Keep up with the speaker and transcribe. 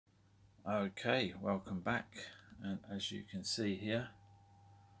Okay, welcome back, and as you can see here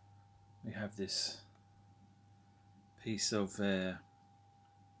we have this piece of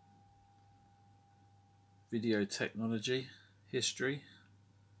video technology history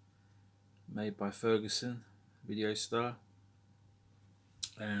made by Ferguson, Videostar,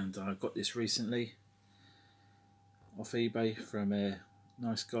 and I got this recently off eBay from a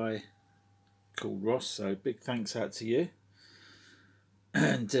nice guy called Ross, so big thanks out to you.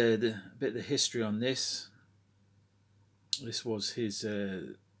 And a bit of the history on this was his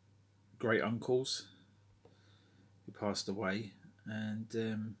great uncle's who passed away,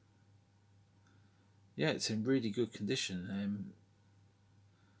 and yeah, it's in really good condition.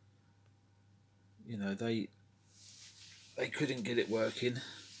 You know, they couldn't get it working.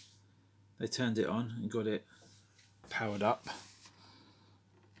 They turned it on and got it powered up.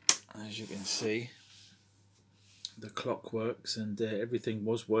 As you can see, the clock works, and everything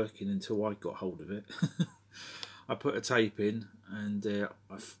was working until I got hold of it. I put a tape in and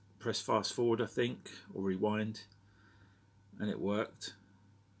I pressed fast forward, I think, or rewind, and it worked.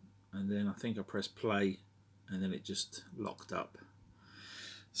 And then I think I pressed play, and then it just locked up.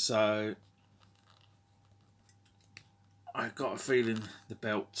 So I got a feeling the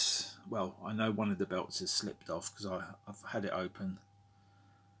belts, well, I know one of the belts has slipped off because I've had it open,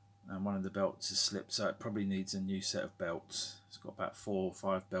 and one of the belts has slipped, so it probably needs a new set of belts. It's got about 4 or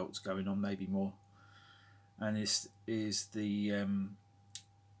 5 belts going on, maybe more. And this is the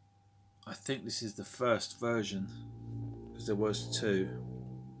I think this is the first version, because there was 2.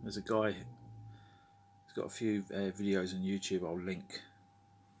 There's a guy who's got a few videos on YouTube I'll link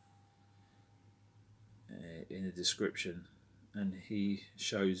in the description, and he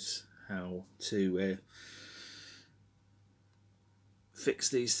shows how to fix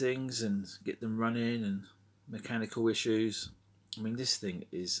these things and get them running, and mechanical issues. I mean, this thing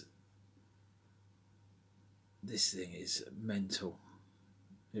is mental.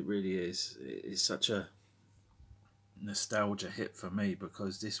 It really is. It's such a nostalgia hit for me,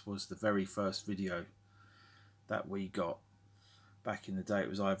 because this was the very first video that we got back in the day. It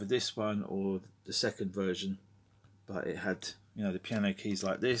was either this one or the second version, but it had, you know, the piano keys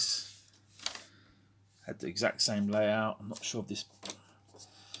like this, had the exact same layout. I'm not sure if this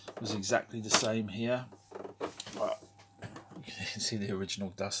was exactly the same here, but you can see the original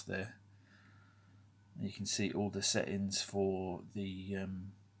dust there. And you can see all the settings for the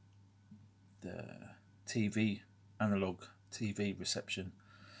TV, analog TV reception.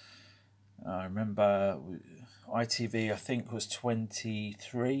 I remember ITV, I think, was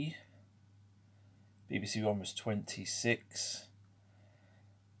 23, BBC One was 26,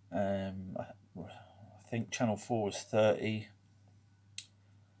 I think Channel 4 was 30,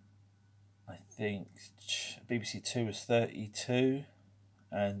 I think BBC 2 was 32,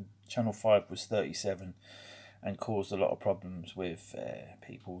 and Channel 5 was 37, and caused a lot of problems with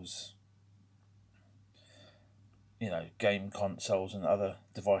people's, you know, game consoles and other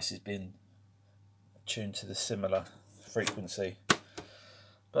devices being tuned to the similar frequency.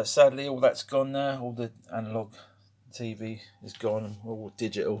 But sadly, all that's gone now. All the analog TV is gone, all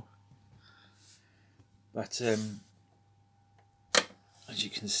digital. But as you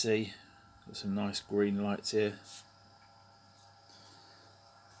can see, got some nice green lights here,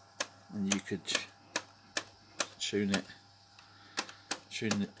 and you could tune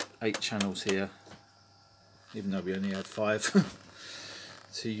 8 channels here, even though we only had 5.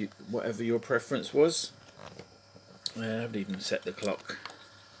 To whatever your preference was. I haven't even set the clock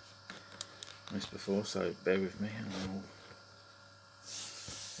this before, so bear with me and I'll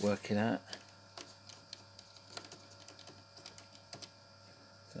work it out.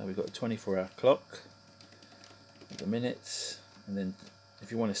 So we've got a 24-hour clock with the minutes, and then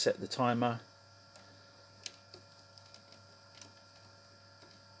if you want to set the timer,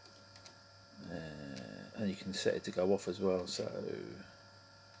 and you can set it to go off as well. So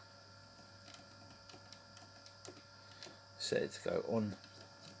set it to go on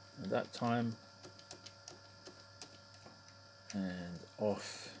at that time and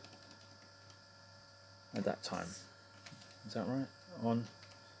off at that time. Is that right? On.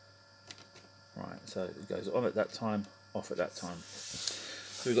 Right, so it goes on at that time, off at that time.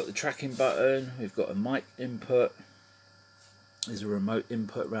 So we've got the tracking button, we've got a mic input, there's a remote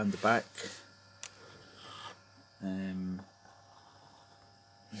input around the back, we've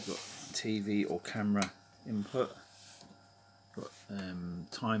got TV or camera input, got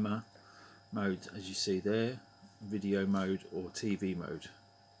timer mode, as you see there, video mode or TV mode.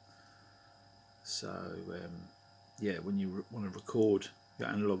 So yeah, when you want to record your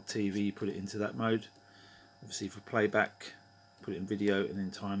analog TV, you put it into that mode. Obviously for playback, put it in video, and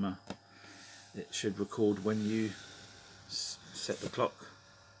then timer it should record when you set the clock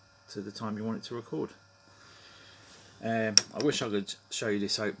to the time you want it to record. I wish I could show you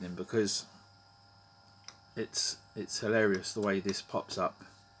this opening, because it's hilarious the way this pops up.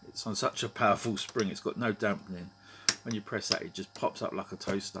 It's on such a powerful spring, it's got no dampening. When you press that, it just pops up like a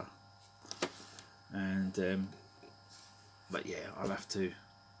toaster. And but yeah, I'll have to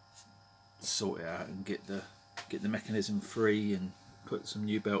sort it out and get the mechanism free and put some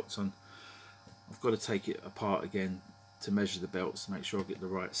new belts on. I've got to take it apart again to measure the belts to make sure I get the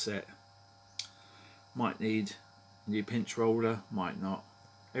right set. Might need a new pinch roller, might not.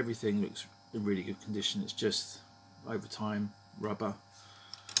 Everything looks in really good condition. It's just over time rubber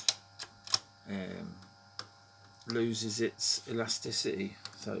loses its elasticity,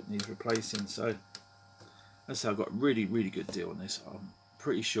 so it needs replacing. So that's how I got a really good deal on this. I'm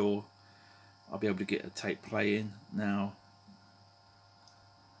pretty sure I'll be able to get a tape play in now.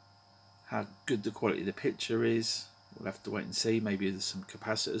 How good the quality of the picture is, we'll have to wait and see. Maybe there's some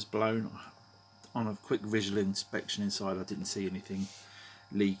capacitors blown. On a quick visual inspection inside, I didn't see anything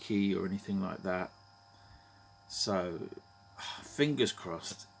leaky or anything like that. So fingers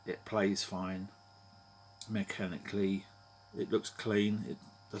crossed it plays fine. Mechanically it looks clean, it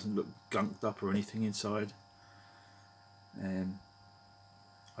doesn't look gunked up or anything inside.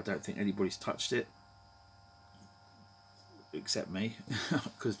 I don't think anybody's touched it except me,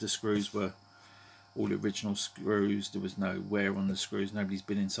 because the screws were all the original screws. There was no wear on the screws. Nobody's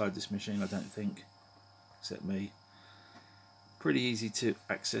been inside this machine, I don't think, except me. Pretty easy to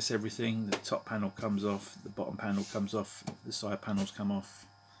access everything. The top panel comes off, the bottom panel comes off, the side panels come off.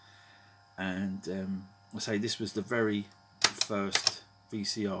 And I say this was the very first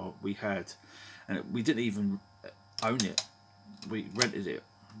VCR we had, and we didn't even own it, we rented it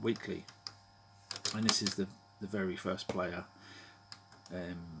weekly. And this is the very first player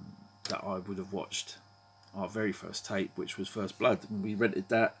that I would have watched our very first tape, which was First Blood. And we rented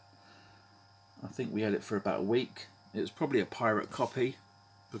that, I think we had it for about a week. It was probably a pirate copy,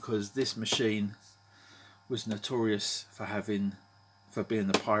 because this machine was notorious for being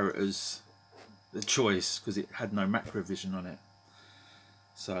the pirater's choice, because it had no macrovision on it.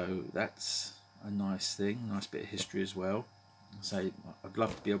 So that's a nice thing, nice bit of history as well. So I'd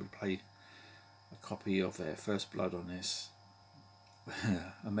love to be able to play a copy of First Blood on this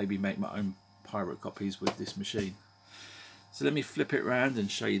and maybe make my own pirate copies with this machine. So let me flip it around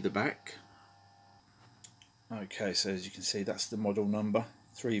and show you the back. Okay, so as you can see, that's the model number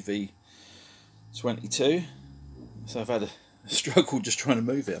 3V22. So I've had a struggle just trying to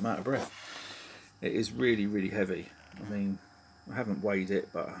move it, I'm out of breath. It is really heavy. I mean, I haven't weighed it,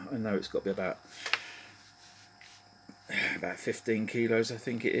 but I know it's got to be about 15 kilos, I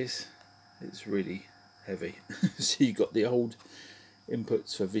think it is. It's really heavy. So you got the old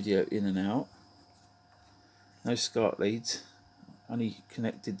inputs for video in and out. No SCART leads, only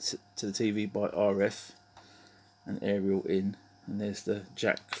connected to the TV by RF and aerial in. And there's the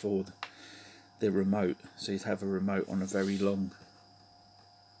jack for the remote. So you'd have a remote on a very long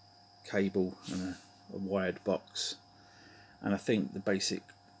cable and a wired box. And I think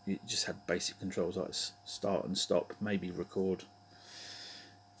you just had basic controls like start and stop, maybe record.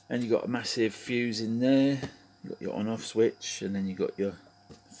 And you got a massive fuse in there, you got your on off switch, and then you got your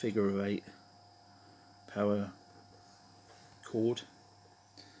figure of 8 power cord.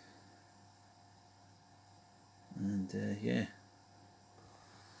 And yeah,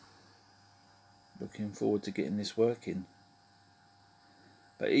 looking forward to getting this working.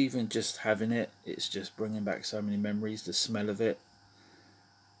 But even just having it, it's just bringing back so many memories. The smell of it,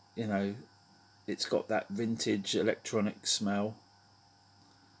 you know, it's got that vintage electronic smell.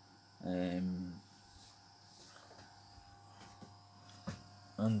 And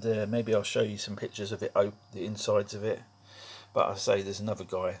maybe I'll show you some pictures of it, the insides of it. But I say there's another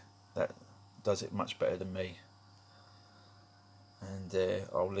guy that does it much better than me. And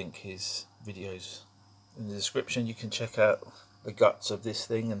I'll link his videos in the description. You can check out the guts of this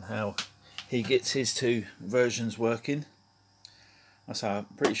thing and how he gets his two versions working. So I'm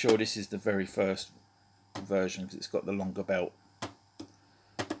pretty sure this is the very first version, because it's got the longer belt,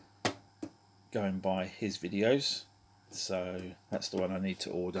 going by his videos. So that's the one I need to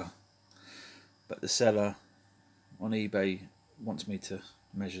order. But the seller on eBay wants me to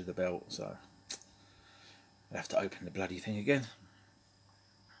measure the belt, so I have to open the bloody thing again.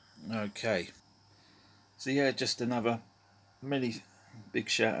 Okay, so yeah, just another really big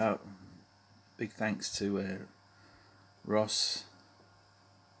shout out, big thanks to Ross.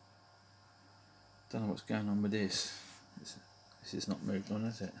 Don't know what's going on with this. This is not moved on,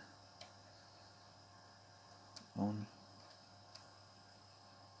 is it? On.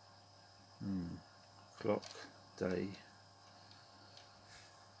 clock, day.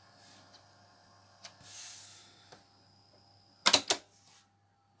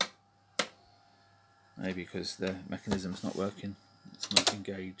 Maybe because the mechanism's not working, it's not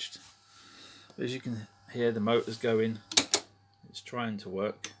engaged. But as you can hear, the motor's going, it's trying to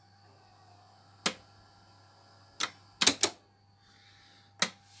work.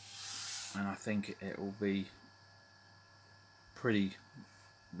 And I think it will be pretty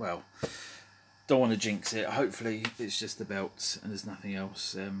well. Don't want to jinx it. Hopefully it's just the belts and there's nothing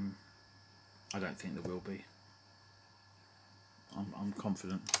else. I don't think there will be. I'm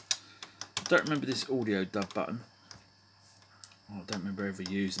confident. I don't remember this audio dub button. I don't remember ever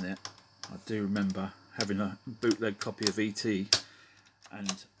using it. I do remember having a bootleg copy of ET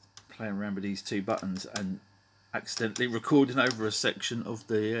and playing around with these two buttons and accidentally recording over a section of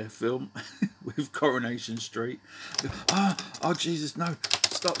the film with Coronation Street. Oh Jesus, no,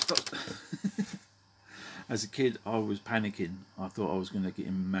 stop. As a kid I was panicking. I thought I was going to get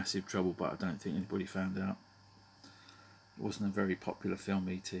in massive trouble, but I don't think anybody found out. It wasn't a very popular film,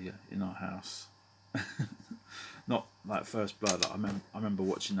 E.T. in our house. Not like First Blood. I remember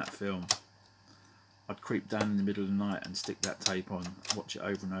watching that film. I'd creep down in the middle of the night and stick that tape on, watch it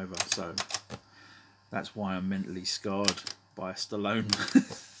over and over. So that's why I'm mentally scarred by Stallone.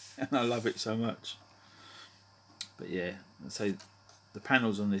 And I love it so much. But yeah, I'd say the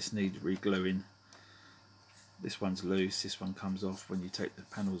panels on this need re-gluing. This one's loose, this one comes off when you take the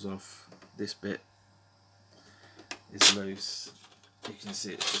panels off. This bit is loose. You can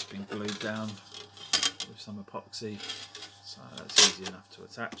see it's just been glued down with some epoxy, so that's easy enough to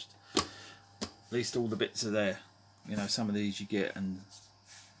attach. At least all the bits are there. You know, some of these you get and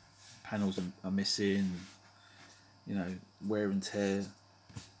panels are missing, you know, wear and tear.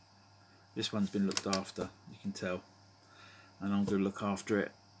 This one's been looked after, you can tell, and I'm going to look after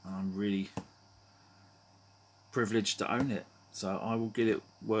it, and I'm really privileged to own it, so I will get it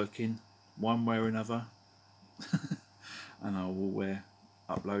working one way or another. And I will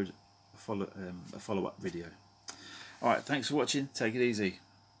upload a follow-up video. Alright, thanks for watching, take it easy,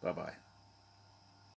 bye bye.